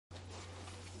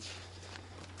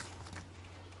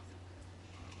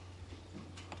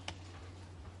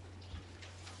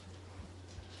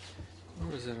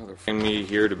Where's that other? Me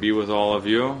here to be with all of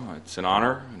you. It's an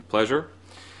honor and pleasure.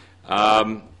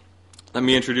 Let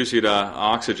me introduce you to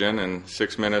Oxigen in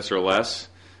 6 minutes or less.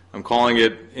 I'm calling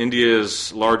it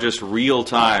India's largest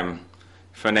real-time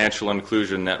financial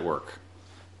inclusion network.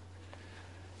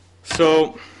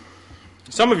 So,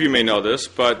 some of you may know this,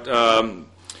 but only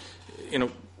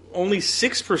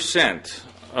 6%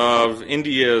 of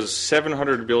India's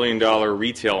 $700 billion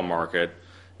retail market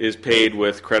is paid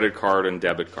with credit card and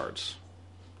debit cards.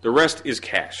 The rest is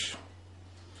cash.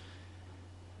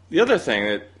 The other thing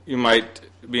that you might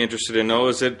be interested in know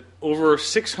is that over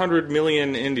 600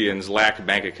 million Indians lack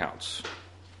bank accounts.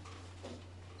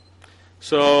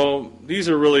 So these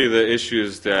are really the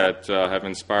issues that have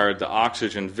inspired the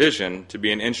Oxigen vision to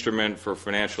be an instrument for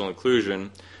financial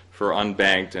inclusion for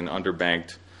unbanked and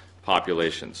underbanked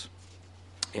populations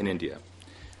in India.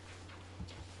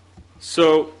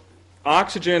 So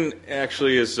Oxigen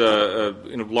actually is a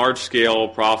large-scale,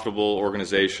 profitable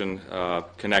organization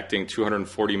connecting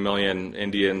 240 million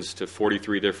Indians to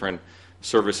 43 different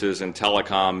services in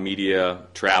telecom, media,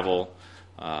 travel,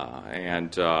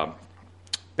 and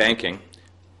banking.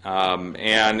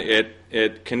 And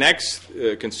it connects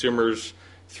consumers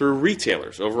through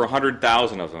retailers, over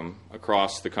 100,000 of them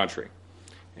across the country,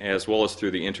 as well as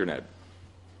through the internet.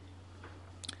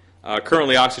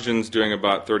 Currently, Oxigen's doing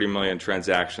about 30 million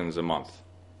transactions a month.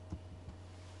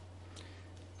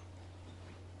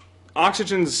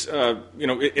 Oxigen's,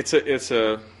 it's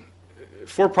a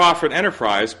for-profit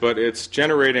enterprise, but it's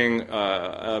generating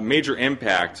a major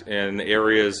impact in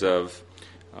areas of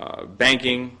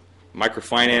banking,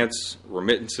 microfinance,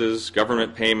 remittances,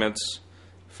 government payments,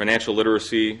 financial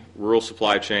literacy, rural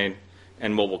supply chain,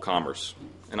 and mobile commerce.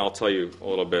 And I'll tell you a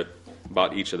little bit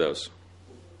about each of those.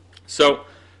 So,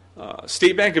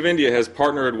 State Bank of India has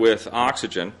partnered with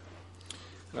Oxigen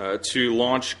to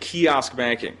launch kiosk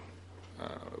banking,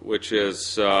 which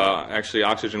is actually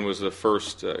Oxigen was the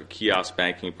first kiosk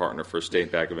banking partner for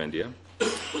State Bank of India.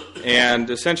 And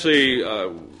essentially,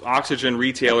 Oxigen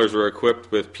retailers are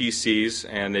equipped with PCs,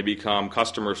 and they become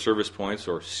customer service points,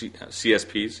 or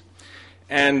CSPs.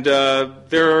 And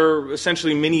they're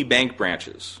essentially mini bank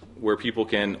branches where people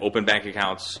can open bank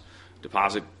accounts,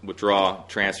 deposit, withdraw,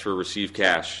 transfer, receive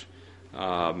cash.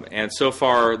 And so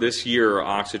far this year,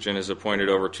 Oxigen has appointed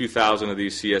over 2,000 of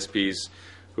these CSPs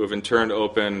who have in turn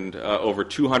opened over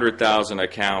 200,000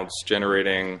 accounts,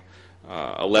 generating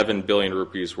 11 billion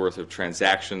rupees worth of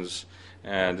transactions.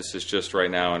 And this is just right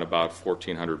now in about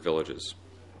 1,400 villages.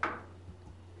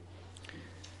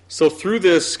 So through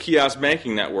this kiosk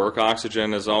banking network,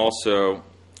 Oxigen has also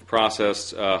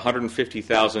processed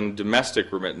 150,000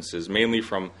 domestic remittances, mainly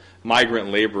from migrant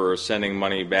laborers sending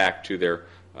money back to their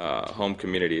home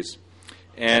communities,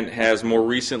 and has more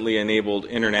recently enabled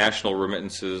international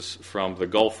remittances from the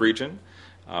Gulf region,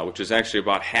 which is actually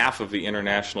about half of the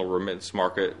international remittance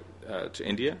market to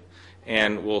India,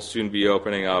 and will soon be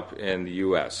opening up in the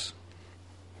U.S.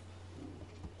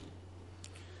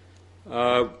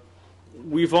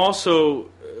 We've also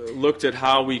looked at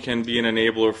how we can be an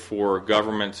enabler for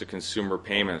government-to-consumer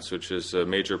payments, which is a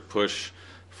major push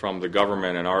from the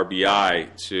government and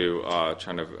RBI to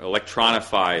trying to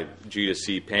electronify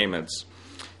G2C payments,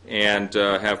 and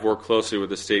have worked closely with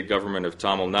the state government of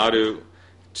Tamil Nadu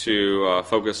to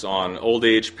focus on old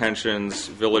age pensions,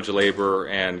 village labor,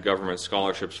 and government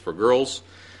scholarships for girls.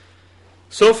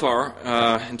 So far,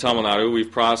 in Tamil Nadu,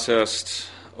 we've processed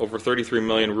over 33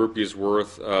 million rupees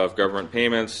worth of government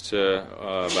payments to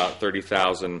about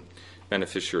 30,000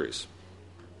 beneficiaries.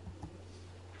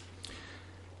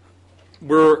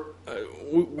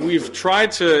 We've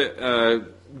tried to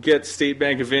get State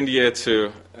Bank of India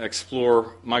to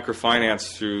explore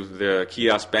microfinance through the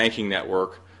kiosk banking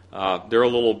network. They're a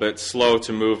little bit slow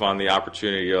to move on the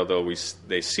opportunity, although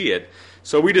they see it.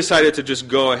 So we decided to just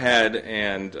go ahead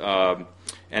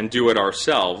and do it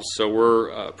ourselves. So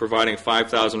we're providing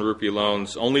 5,000 rupee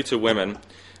loans only to women.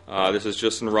 This is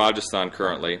just in Rajasthan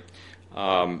currently.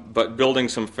 But building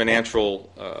some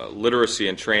financial literacy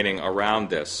and training around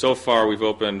this. So far, we've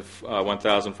opened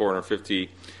 1,450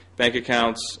 bank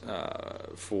accounts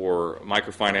for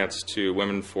microfinance to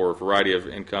women for a variety of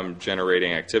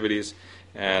income-generating activities,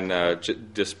 and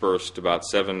dispersed about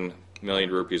 7 million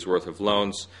rupees worth of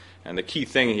loans. And the key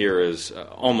thing here is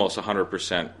almost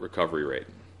 100% recovery rate.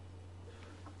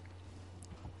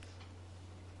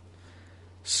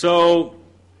 So,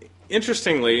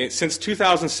 interestingly, since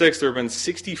 2006, there have been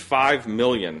 65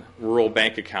 million rural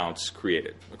bank accounts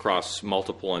created across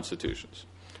multiple institutions.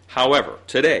 However,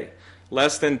 today,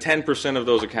 less than 10% of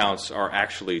those accounts are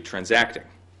actually transacting.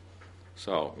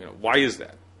 So, why is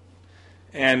that?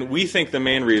 And we think the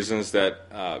main reason is that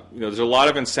there's a lot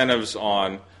of incentives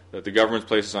that the government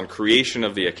places on creation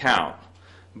of the account,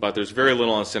 but there's very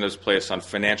little incentives placed on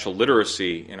financial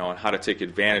literacy, on how to take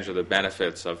advantage of the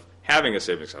benefits of having a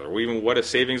savings account, or even what a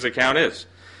savings account is.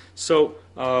 So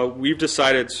we've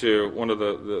decided one of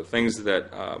the things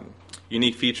that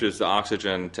unique features the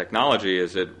Oxigen technology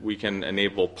is that we can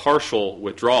enable partial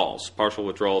withdrawals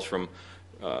from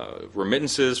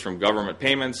remittances, from government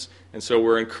payments, and so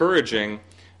we're encouraging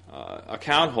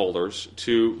account holders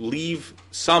to leave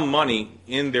some money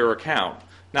in their account,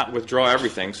 not withdraw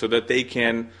everything, so that they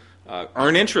can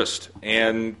earn interest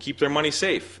and keep their money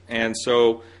safe. And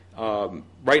so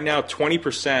right now,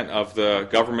 20% of the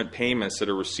government payments that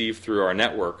are received through our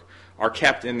network are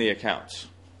kept in the accounts,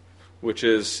 which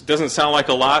doesn't sound like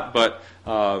a lot, but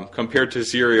compared to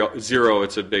zero,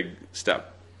 it's a big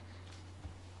step.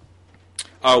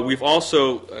 We've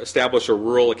also established a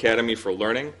rural academy for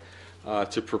learning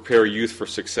to prepare youth for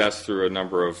success through a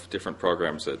number of different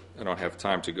programs that I don't have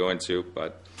time to go into,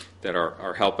 but that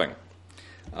are helping.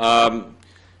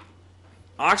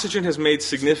 Oxigen has made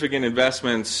significant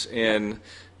investments in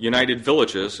United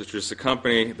Villages, which is a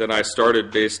company that I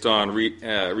started based on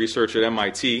research at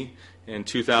MIT in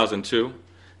 2002,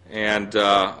 and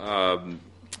I'm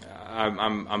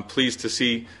pleased to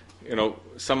see,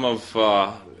 some of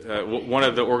one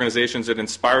of the organizations that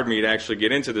inspired me to actually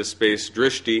get into this space,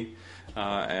 Drishti,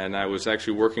 and I was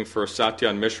actually working for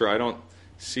Satyan Mishra. I don't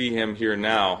see him here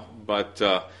now, but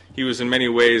he was in many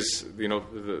ways,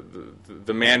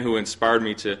 the man who inspired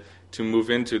me to move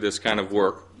into this kind of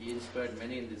work. He inspired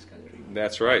many in this country.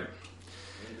 That's right.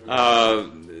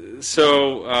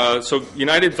 So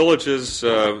United Villages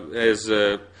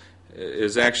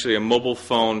is actually a mobile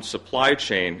phone supply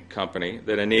chain company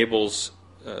that enables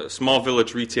small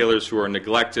village retailers who are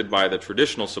neglected by the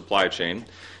traditional supply chain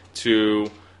to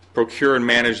procure and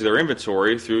manage their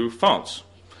inventory through phones,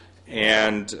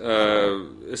 and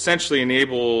essentially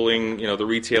enabling the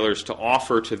retailers to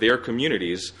offer to their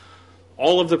communities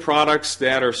all of the products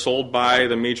that are sold by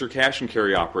the major cash and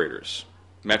carry operators,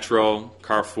 Metro,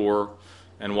 Carrefour,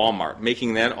 and Walmart,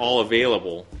 making that all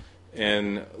available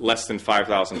in less than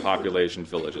 5,000 population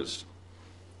villages.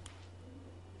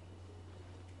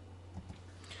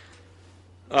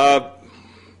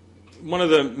 One of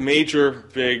the major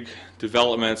big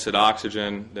developments at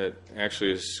Oxigen that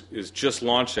actually is just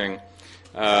launching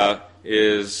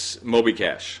is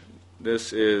MobiCash.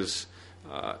 This is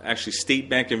actually State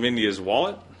Bank of India's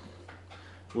wallet,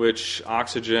 which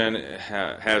Oxigen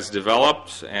has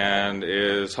developed and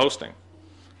is hosting,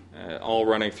 all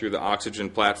running through the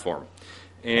Oxigen platform.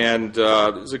 And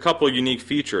there's a couple of unique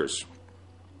features.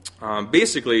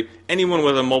 Basically, anyone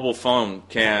with a mobile phone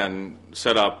can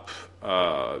set up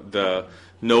the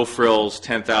no-frills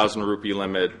 10,000 rupee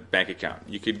limit bank account.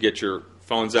 You could get your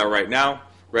phones out right now,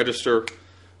 register,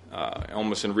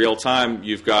 almost in real time.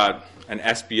 You've got an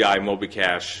SBI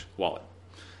MobiCash wallet,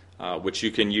 which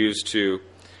you can use to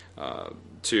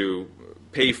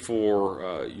pay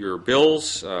for your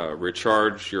bills,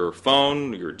 recharge your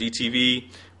phone, your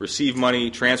DTV, receive money,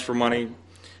 transfer money,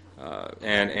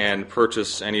 and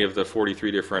purchase any of the 43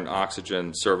 different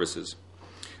Oxigen services.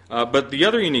 But the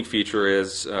other unique feature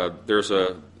is there's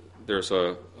a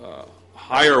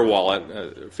higher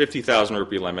wallet, 50,000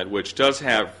 rupee limit, which does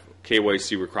have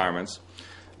KYC requirements,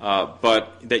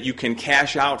 but that you can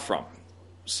cash out from.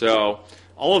 So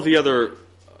all of the other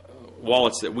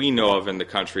wallets that we know of in the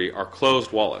country are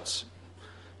closed wallets.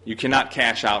 You cannot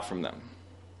cash out from them.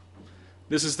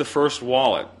 This is the first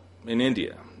wallet in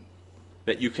India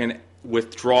that you can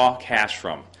withdraw cash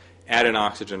from at an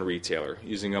Oxigen retailer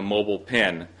using a mobile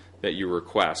PIN that you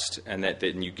request and that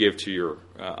you give to your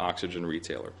Oxigen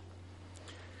retailer.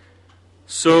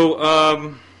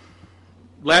 So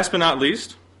last but not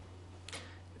least,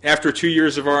 after 2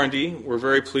 years of R&D, we're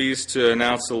very pleased to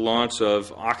announce the launch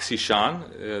of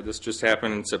Oxigen. This just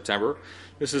happened in September.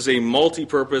 This is a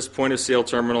multi-purpose point-of-sale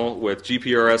terminal with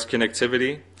GPRS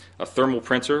connectivity, a thermal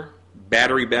printer,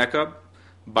 battery backup,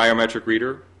 biometric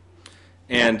reader,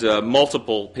 and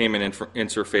multiple payment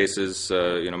interfaces,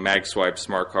 MagSwipe,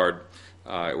 Smart Card.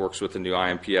 It works with the new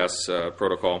IMPS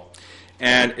protocol.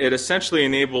 And it essentially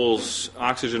enables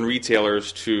Oxigen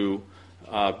retailers to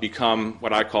become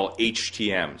what I call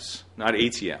HTMs. Not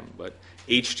ATM, but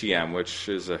HTM, which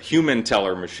is a human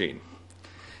teller machine.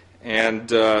 And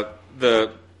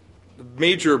the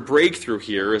major breakthrough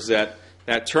here is that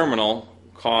that terminal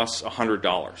costs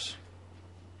 $100.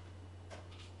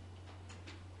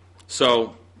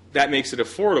 So that makes it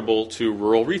affordable to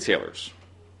rural retailers,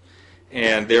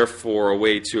 and therefore a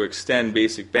way to extend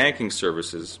basic banking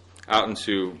services out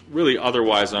into really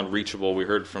otherwise unreachable. We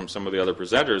heard from some of the other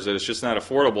presenters that it's just not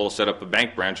affordable to set up a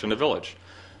bank branch in the village.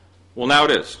 Well, now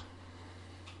it is.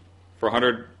 For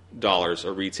 $100,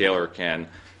 a retailer can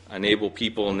enable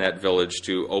people in that village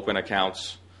to open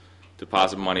accounts,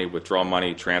 deposit money, withdraw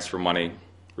money, transfer money,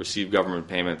 receive government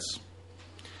payments.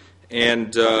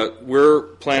 And we're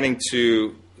planning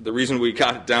to, the reason we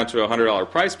got it down to a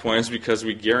 $100 price point is because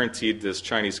we guaranteed this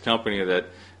Chinese company that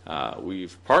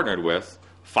we've partnered with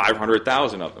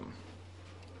 500,000 of them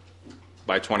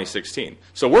by 2016.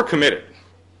 So we're committed.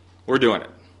 We're doing it.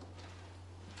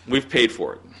 We've paid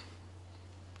for it.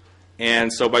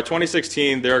 And so by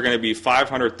 2016, there are going to be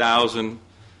 500,000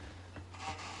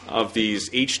 of these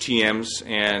HTMs,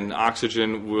 and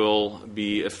Oxigen will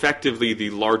be effectively the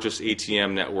largest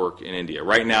ATM network in India.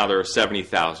 Right now, there are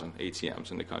 70,000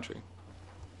 ATMs in the country.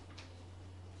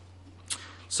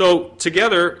 So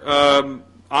together,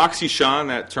 Oxigen,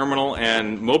 that terminal,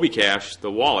 and MobiCash,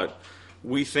 the wallet,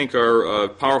 we think are a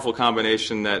powerful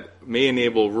combination that may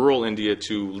enable rural India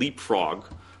to leapfrog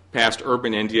past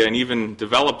urban India and even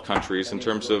developed countries in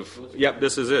terms of, yep,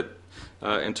 this is it,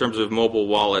 in terms of mobile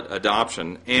wallet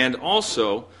adoption, and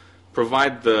also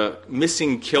provide the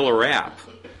missing killer app,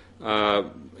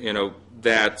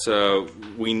 that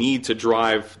we need to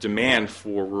drive demand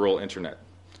for rural internet.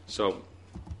 So,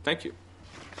 thank you.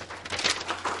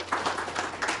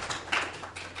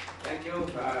 Thank you.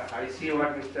 I see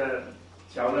what Mr.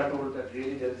 Chawla told, that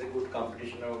really there is a good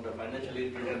competition among the financially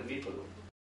independent people.